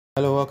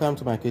Hello, welcome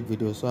to my Mykit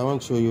video. So I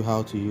want to show you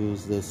how to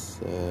use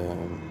this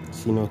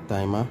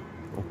sinotimer.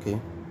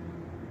 Okay,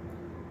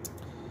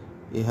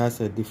 it has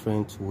a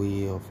different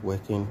way of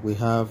working. We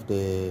have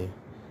the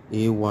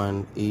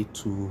A1,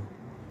 A2,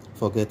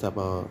 forget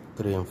about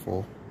 3 and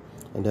 4,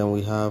 and then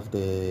we have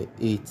the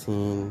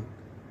 18,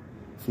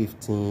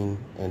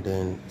 15, and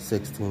then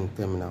 16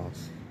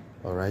 terminals.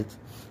 All right,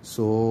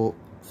 so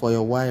for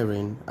your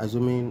wiring,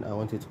 assuming I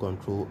want it to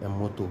control a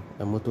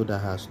motor that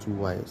has 2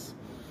 wires.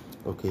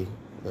 Okay,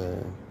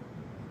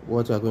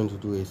 what you are going to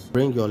do is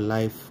bring your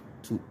life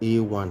to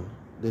A1.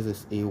 This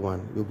is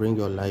A1. You bring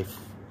your life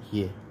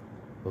here.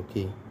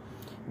 Okay,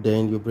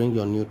 then you bring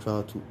your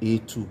neutral to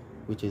A2,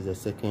 which is the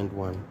second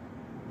one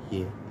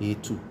here,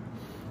 A2.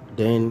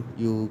 Then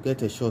you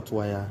get a short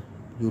wire,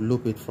 you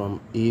loop it from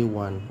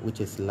A1,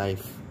 which is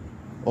life,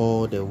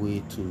 all the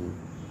way to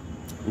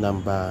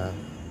number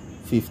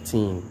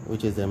 15,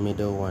 which is the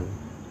middle one.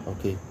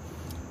 Okay,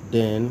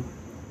 then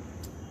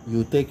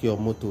you take your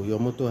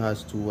motor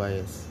has 2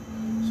 wires.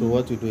 So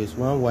what you do is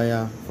one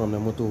wire from the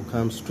motor will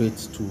come straight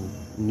to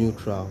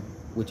neutral,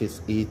 which is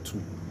A2.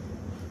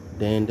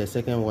 Then the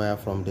second wire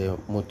from the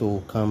motor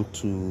will come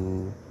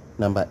to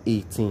number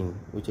 18,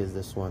 which is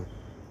this one,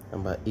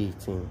 number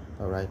 18.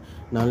 All right,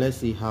 now let's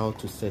see how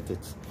to set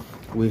it.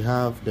 We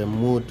have the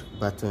mode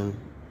button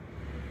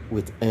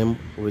with M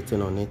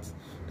written on it.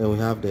 Then we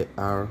have the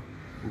R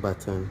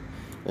button,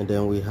 and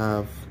then we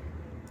have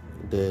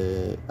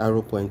the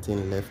arrow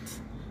pointing left,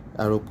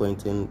 arrow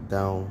pointing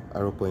down,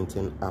 arrow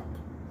pointing up.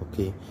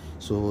 Okay,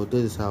 so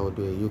this is how we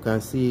do it. You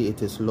can see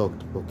it is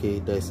locked. Okay,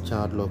 there's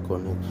child lock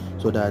on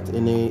it, so that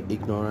any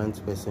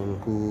ignorant person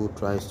who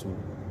tries to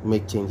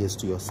make changes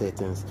to your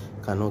settings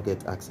cannot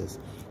get access.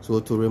 So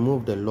to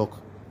remove the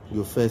lock,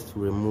 you first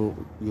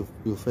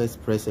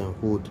press and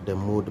hold the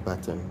mode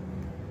button.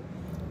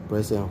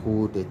 Press and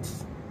hold it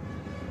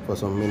for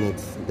some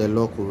minutes. The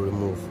lock will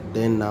remove.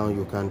 Then now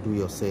you can do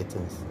your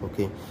settings.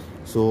 Okay,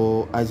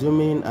 so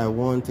assuming I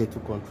want it to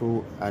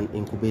control an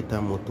incubator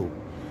motor,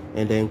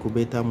 and the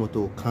incubator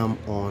motor will come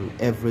on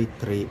every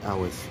 3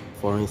 hours,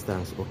 for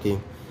instance. Okay,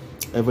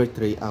 every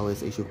 3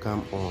 hours it should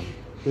come on.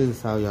 This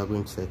is how you are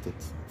going to set it.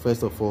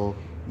 First of all,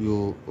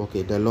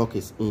 the lock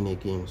is in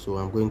again, so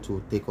I'm going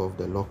to take off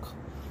the lock.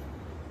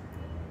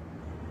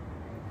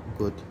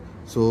 Good.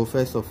 So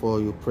first of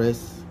all, you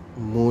press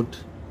mode.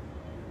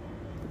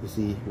 You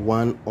see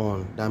 1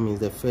 on, that means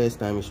the first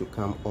time it should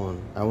come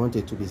on. I want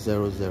it to be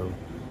 00.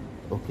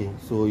 Okay,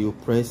 so you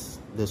press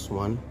this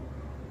one,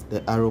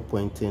 the arrow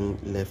pointing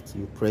left,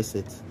 you press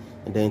it,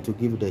 and then to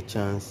give it a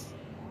chance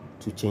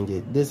to change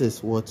it. This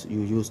is what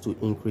you use to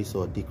increase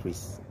or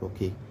decrease.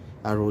 Okay,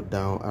 arrow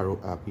down, arrow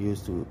up,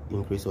 used to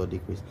increase or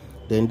decrease.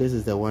 Then this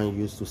is the one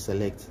you use to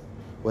select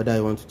whether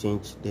you want to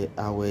change the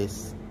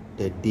hours,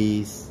 the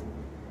days.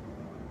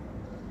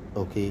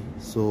 Okay,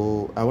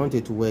 so I want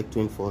it to work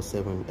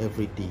 24/7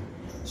 every day,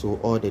 so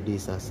all the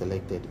days are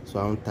selected, so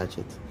I won't touch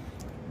it.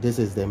 This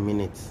is the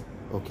minutes.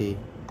 Okay,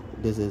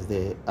 this is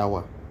the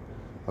hour.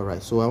 All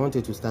right, so I want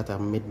it to start at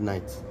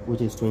midnight,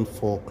 which is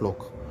 24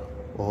 o'clock,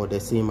 or the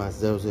same as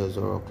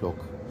 000 o'clock.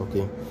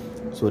 Okay,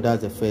 so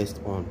that's the first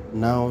on.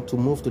 Now to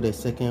move to the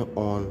second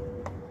on,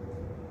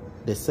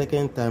 the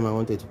second time I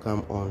want it to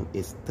come on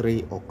is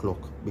 3 o'clock,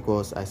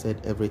 because I said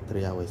every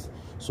 3 hours.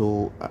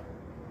 So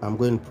I'm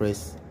going to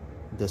press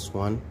this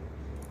one.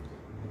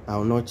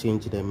 I'll not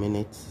change the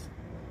minutes,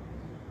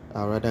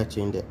 I'll rather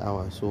change the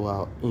hour, so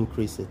I'll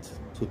increase it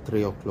to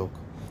 3 o'clock.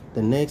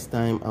 The next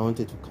time I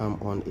want it to come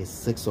on is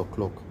 6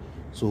 o'clock,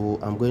 so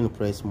I'm going to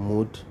press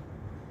mode.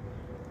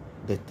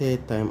 The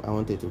third time I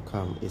want it to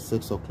come is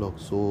 6 o'clock,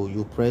 so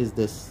you press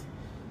this.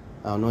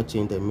 I'll not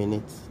change the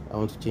minutes, I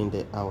want to change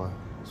the hour,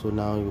 so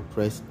now you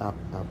press up,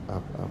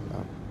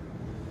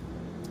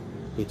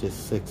 which is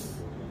 6.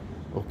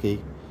 Okay,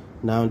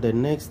 now the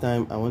next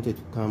time I want it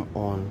to come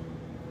on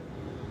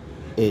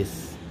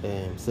is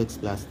 6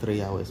 plus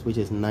 3 hours, which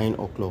is 9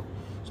 o'clock.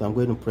 So I'm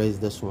going to press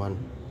this one.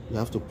 You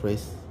have to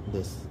press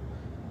this,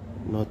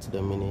 not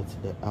the minute,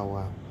 the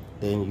hour.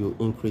 Then you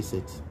increase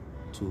it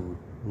to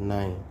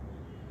 9.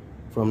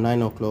 From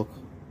 9 o'clock,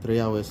 3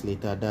 hours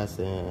later, that's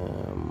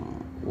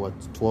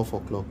 12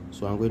 o'clock.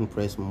 So I'm going to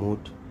press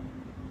mode.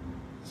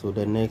 So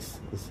the next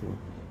is,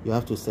 you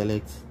have to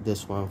select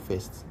this one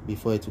first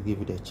before it will give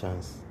you the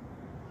chance.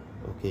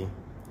 Okay,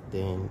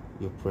 then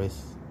you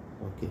press.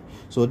 Okay,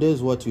 so this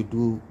is what you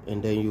do,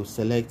 and then you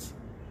select,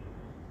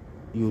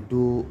 you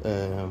do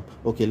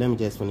okay, let me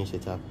just finish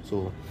it up.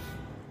 So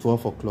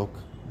 12 o'clock,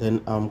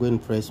 then I'm going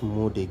to press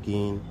mode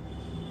again.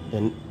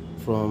 Then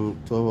from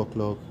 12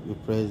 o'clock you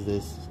press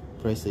this,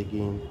 press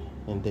again,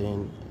 and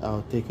then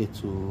I'll take it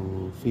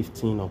to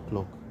 15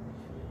 o'clock.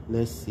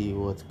 Let's see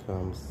what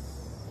comes.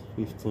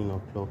 15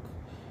 o'clock.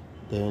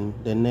 Then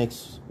the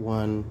next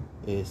one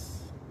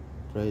is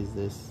press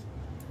this,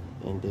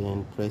 and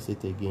then press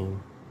it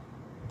again,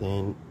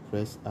 then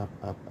press up.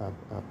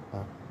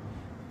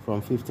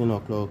 From 15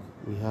 o'clock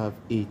we have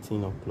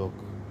 18 o'clock.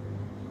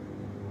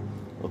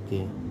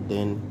 Okay,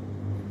 then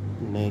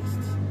next,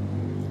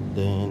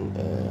 then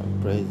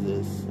press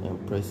this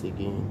and press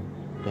again,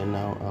 then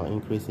now I'll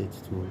increase it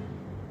to,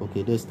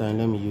 okay, this time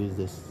let me use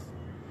this.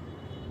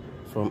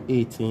 From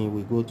 18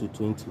 we go to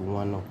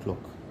 21 o'clock.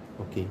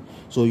 Okay,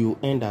 so you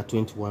end at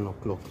 21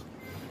 o'clock.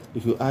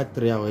 If you add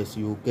 3 hours,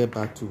 you get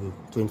back to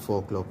 24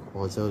 o'clock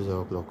or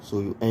 00 o'clock. So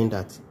you end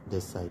at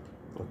this side.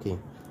 Okay,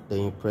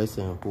 then you press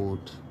and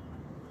hold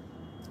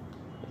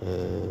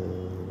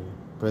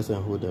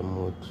the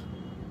mode,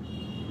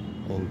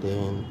 and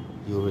then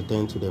you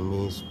return to the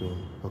main screen.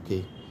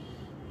 Okay,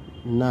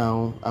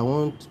 now I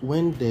want,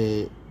 when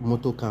the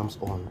motor comes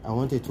on, I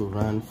want it to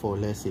run for,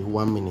 let's say,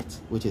 1 minute,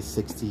 which is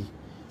 60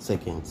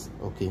 seconds.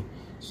 Okay,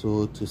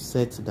 so to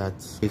set that,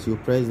 if you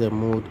press the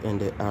mode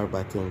and the R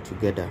button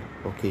together,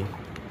 okay,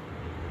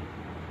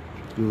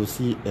 you will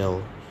see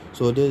L.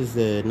 So this is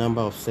the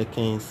number of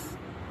seconds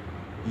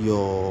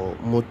your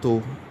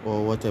motor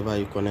or whatever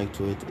you connect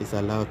to it is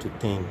allowed to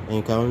turn, and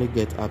you can only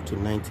get up to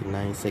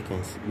 99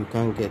 seconds. You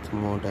can't get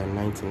more than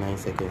 99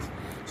 seconds.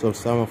 So if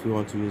some of you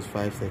want to use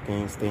 5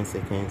 seconds, 10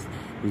 seconds,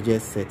 you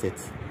just set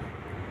it.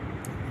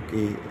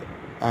 Okay,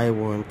 I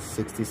want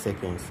 60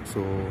 seconds,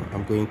 so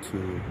I'm going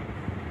to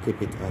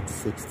keep it at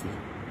 60.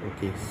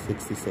 Okay,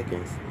 60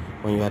 seconds.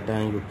 When you are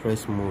done, you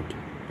press mode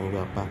and you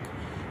are back.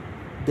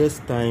 This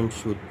time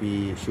should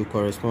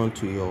correspond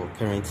to your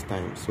current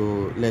time.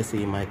 So let's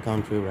say in my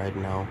country right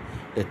now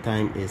the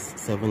time is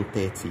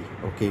 7:30.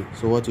 Okay,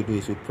 so what you do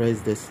is you press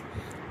this.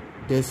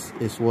 This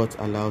is what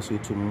allows you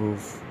to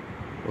move.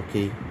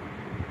 Okay,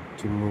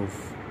 to move.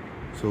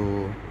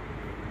 So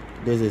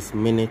this is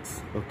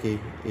minutes. Okay,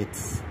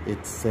 it's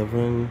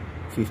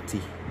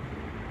 7:50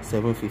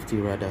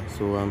 rather,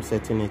 so I'm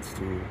setting it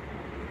to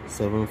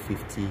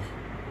 7:50.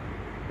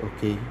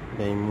 okay,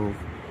 then move.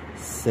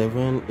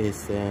 7 is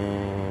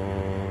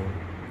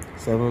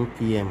 7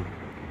 p.m.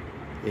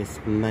 is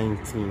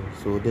 19,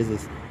 so this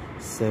is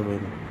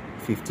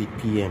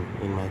 7:50 p.m.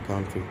 in my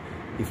country.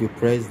 If you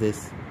press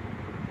this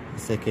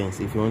seconds,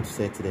 if you want to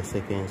set the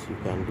seconds, you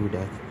can do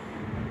that.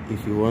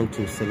 If you want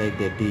to select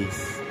the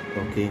days,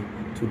 okay,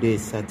 today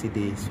is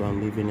Saturday, so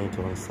I'm leaving it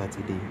on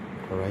Saturday.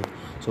 All right,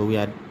 so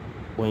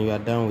when you are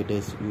done with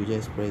this, you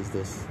just press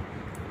this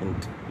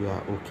and you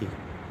are okay.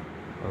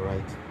 All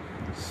right,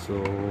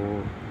 so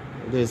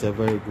this is a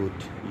very good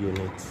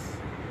unit.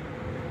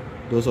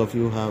 Those of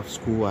you who have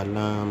school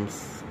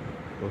alarms,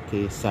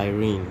 okay,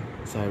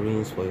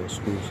 sirens for your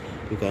schools,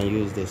 you can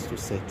use this to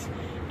set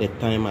the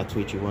time at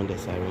which you want the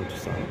siren to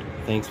sound.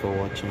 Thanks for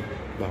watching.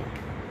 Bye.